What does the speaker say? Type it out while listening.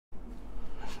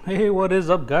Hey, what is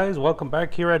up, guys? Welcome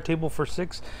back here at Table for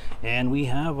Six, and we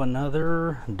have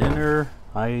another dinner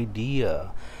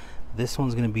idea. This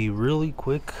one's gonna be really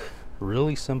quick,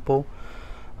 really simple.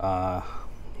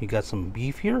 You got some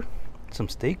beef here, some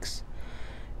steaks,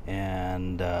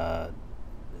 and I'm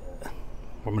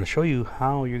gonna show you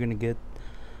how you're gonna get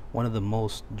one of the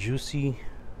most juicy,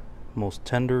 most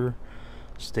tender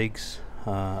steaks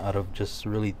out of just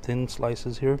really thin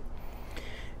slices here.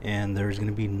 And there's going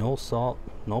to be no salt,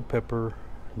 no pepper,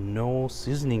 no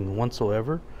seasoning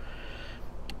whatsoever.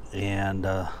 And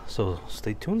so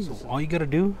stay tuned. So all you got to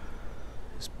do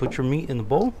is put your meat in the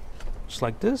bowl just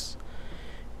like this,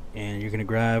 and you're going to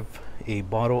grab a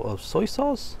bottle of soy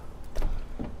sauce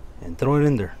and throw it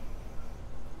in there.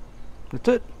 That's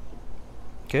it.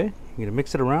 Okay, you're going to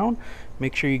mix it around.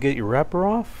 Make sure you get your wrapper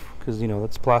off, because you know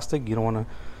that's plastic. You don't want to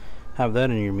have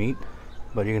that in your meat.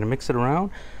 But you're going to mix it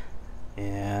around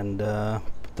and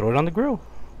throw it on the grill.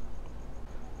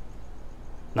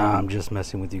 Nah, I'm just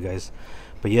messing with you guys.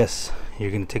 But yes,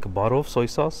 you're gonna take a bottle of soy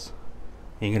sauce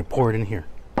and you're gonna pour it in here.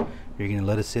 You're gonna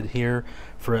let it sit here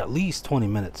for at least 20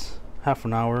 minutes. Half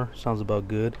an hour sounds about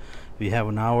good. If you have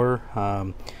an hour,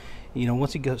 you know,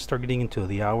 once you start getting into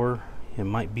the hour, it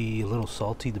might be a little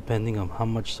salty depending on how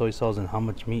much soy sauce and how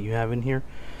much meat you have in here.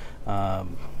 But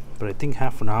I think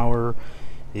half an hour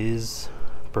is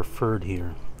preferred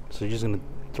here. So you're just gonna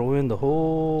throw in the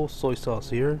whole soy sauce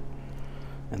here,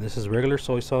 and this is regular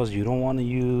soy sauce. You don't want to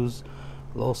use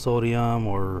low sodium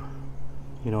or,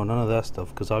 you know, none of that stuff,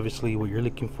 because obviously what you're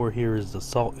looking for here is the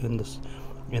salt in the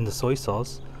soy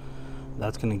sauce.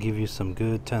 That's gonna give you some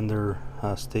good tender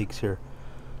steaks here.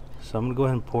 So I'm gonna go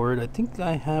ahead and pour it. I think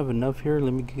I have enough here.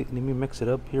 Let me mix it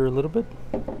up here a little bit.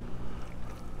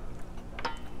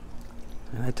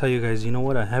 And I tell you guys, you know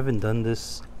what? I haven't done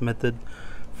this method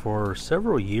for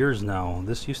several years now.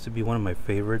 This used to be one of my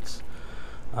favorites,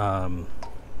 and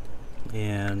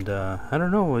I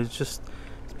don't know, it's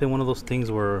been one of those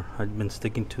things where I've been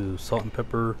sticking to salt and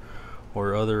pepper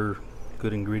or other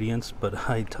good ingredients. But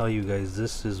I tell you guys,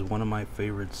 this is one of my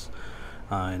favorites,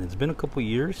 and it's been a couple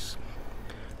years,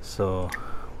 so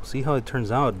we'll see how it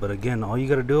turns out. But again, all you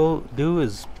gotta do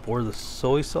is pour the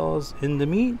soy sauce in the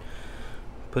meat,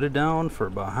 put it down for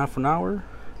about half an hour.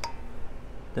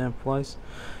 Damn flies.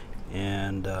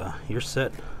 And you're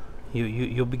set.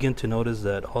 You'll begin to notice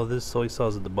that all this soy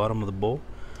sauce at the bottom of the bowl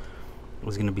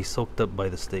is going to be soaked up by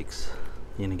the steaks.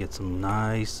 You're going to get some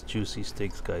nice juicy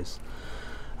steaks, guys.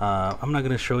 I'm not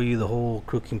going to show you the whole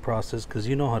cooking process, because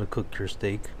you know how to cook your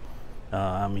steak.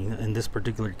 I mean, in this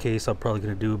particular case, I'm probably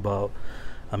going to do about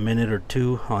a minute or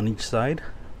two on each side,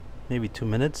 maybe 2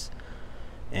 minutes,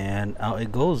 and out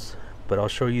it goes. But I'll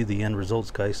show you the end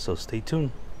results, guys, so stay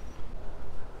tuned.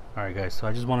 Alright guys, so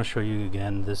I just want to show you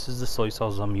again, this is the soy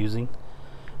sauce I'm using,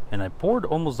 and I poured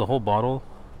almost the whole bottle.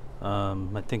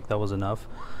 I think that was enough.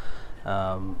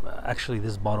 Actually,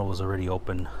 this bottle was already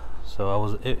open,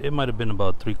 so it might have been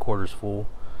about 3/4 full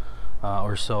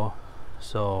or so.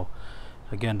 So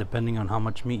again, depending on how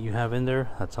much meat you have in there,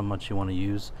 that's how much you want to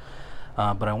use.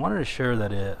 But I wanted to share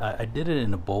that I did it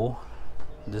in a bowl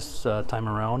this time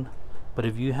around. But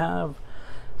if you have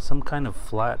some kind of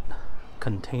flat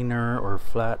container or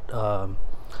flat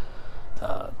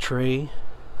tray,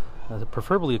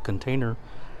 preferably a container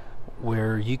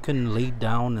where you can lay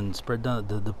down and spread down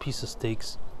the piece of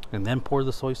steaks and then pour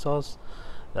the soy sauce,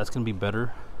 that's gonna be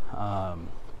better.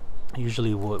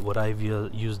 Usually what I've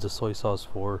used the soy sauce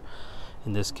for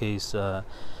in this case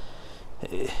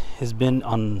has been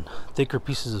on thicker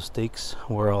pieces of steaks,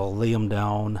 where I'll lay them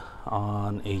down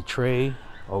on a tray,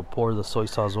 I'll pour the soy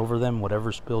sauce over them.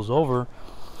 Whatever spills over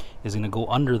is going to go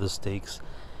under the steaks,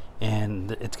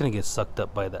 and it's going to get sucked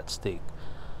up by that steak.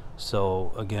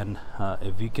 So again,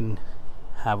 if you can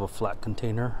have a flat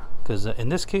container, because in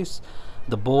this case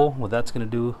the bowl, what that's going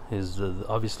to do is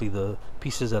obviously the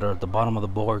pieces that are at the bottom of the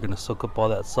bowl are going to soak up all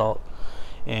that salt,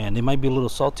 and it might be a little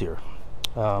saltier.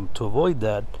 To avoid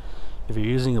that, if you're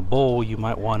using a bowl, you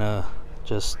might want to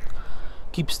just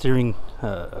keep stirring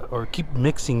or keep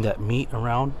mixing that meat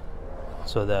around,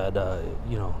 so that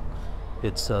you know,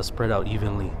 it's spread out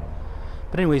evenly.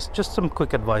 But anyways, just some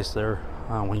quick advice there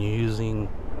when you're using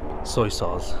soy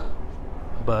sauce.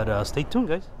 But stay tuned,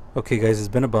 guys. Okay guys, it's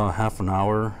been about half an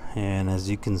hour, and as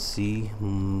you can see,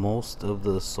 most of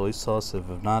the soy sauce, if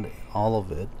not all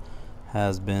of it,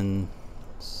 has been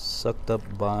sucked up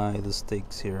by the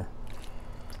steaks here,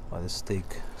 by the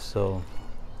steak. So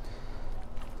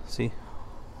see,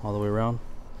 all the way around.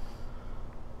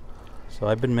 So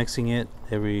I've been mixing it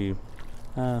every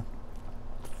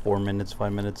 4 minutes,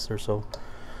 5 minutes or so.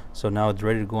 So now it's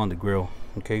ready to go on the grill.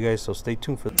 Okay guys, so stay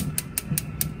tuned for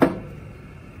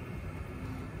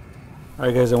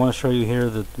Alright guys, I want to show you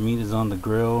here that the meat is on the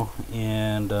grill,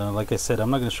 and like I said, I'm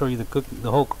not going to show you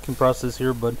the whole cooking process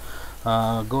here, but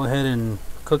go ahead and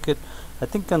cook it. I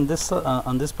think on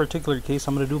this particular case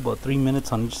I'm going to do about 3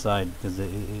 minutes on each side, because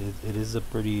it is a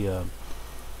pretty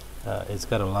it's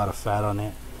got a lot of fat on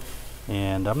it,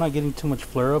 and I'm not getting too much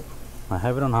flare up. I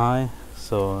have it on high,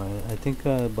 so I think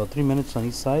about 3 minutes on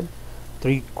each side.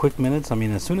 3 quick minutes. I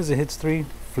mean, as soon as it hits 3,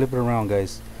 flip it around,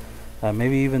 guys.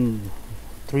 Maybe even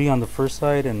 3 on the first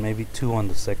side and maybe 2 on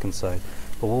the second side,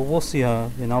 but we'll see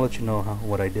and I'll let you know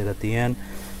what I did at the end.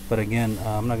 But again,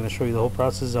 I'm not going to show you the whole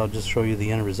process. I'll just show you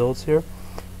the end results here,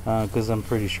 because I'm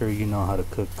pretty sure you know how to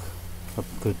cook a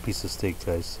good piece of steak,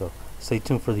 guys, so stay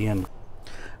tuned for the end.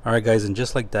 Alright guys, and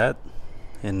just like that,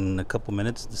 in a couple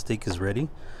minutes the steak is ready.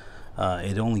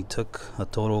 It only took a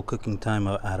total cooking time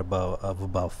of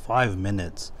about 5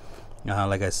 minutes.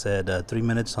 Like I said, 3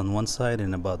 minutes on one side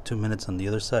and about 2 minutes on the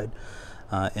other side.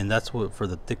 And that's what for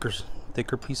the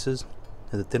thicker pieces.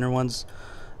 The thinner ones,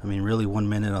 I mean, really 1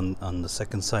 minute on the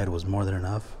second side was more than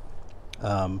enough.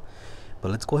 But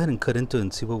let's go ahead and cut into it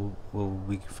and see what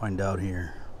we can find out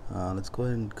here. Let's go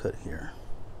ahead and cut here.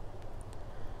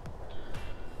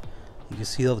 You can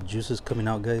see all the juices coming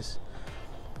out, guys.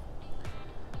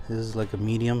 This is like a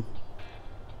medium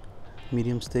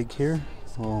steak here.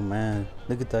 Oh man,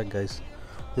 look at that, guys.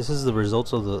 This is the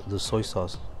results of the soy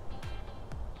sauce.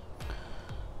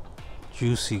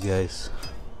 Juicy, guys.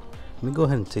 Let me go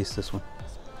ahead and taste this one.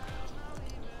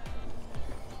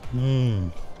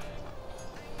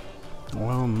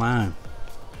 Oh man,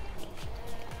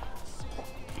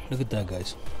 look at that,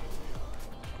 guys.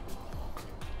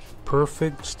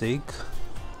 Perfect steak.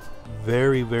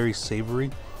 Very, very savory,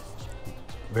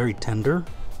 very tender,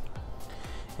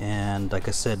 and like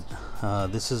I said,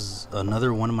 this is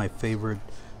another one of my favorite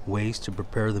ways to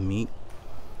prepare the meat,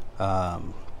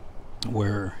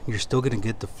 where you're still gonna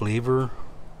get the flavor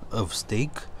of steak.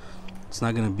 It's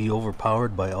not gonna be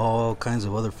overpowered by all kinds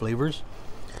of other flavors,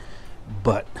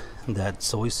 but that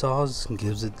soy sauce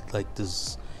gives it like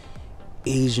this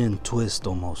Asian twist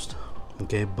almost.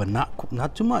 Okay, but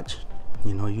not too much.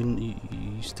 You know, you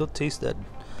still taste that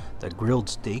grilled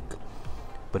steak,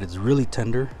 but it's really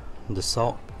tender. The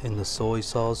salt in the soy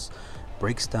sauce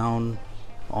breaks down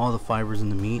all the fibers in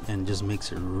the meat and just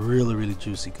makes it really, really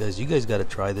juicy. Guys, you guys got to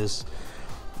try this.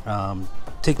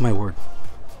 Take my word,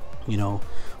 you know,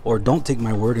 or don't take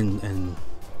my word and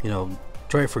you know,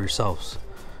 try it for yourselves.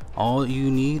 All you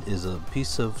need is a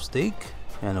piece of steak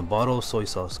and a bottle of soy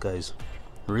sauce, guys.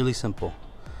 Really simple.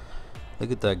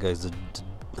 Look at that, guys.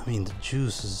 I mean, the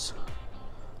juice is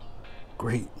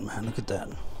great, man. Look at that.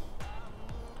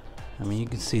 I mean, you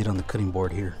can see it on the cutting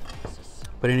board here.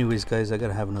 But anyways, guys, I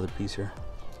gotta have another piece here.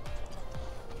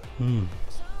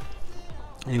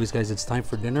 Anyways, guys, it's time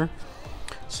for dinner.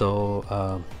 So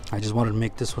I just wanted to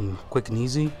make this one quick and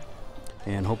easy,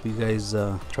 and hope you guys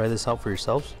try this out for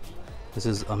yourselves. This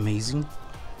is amazing,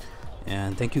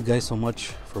 and thank you guys so much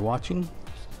for watching.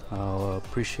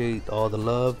 Appreciate all the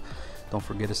love. Don't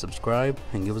forget to subscribe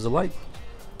and give us a like.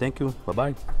 Thank you. Bye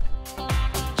bye.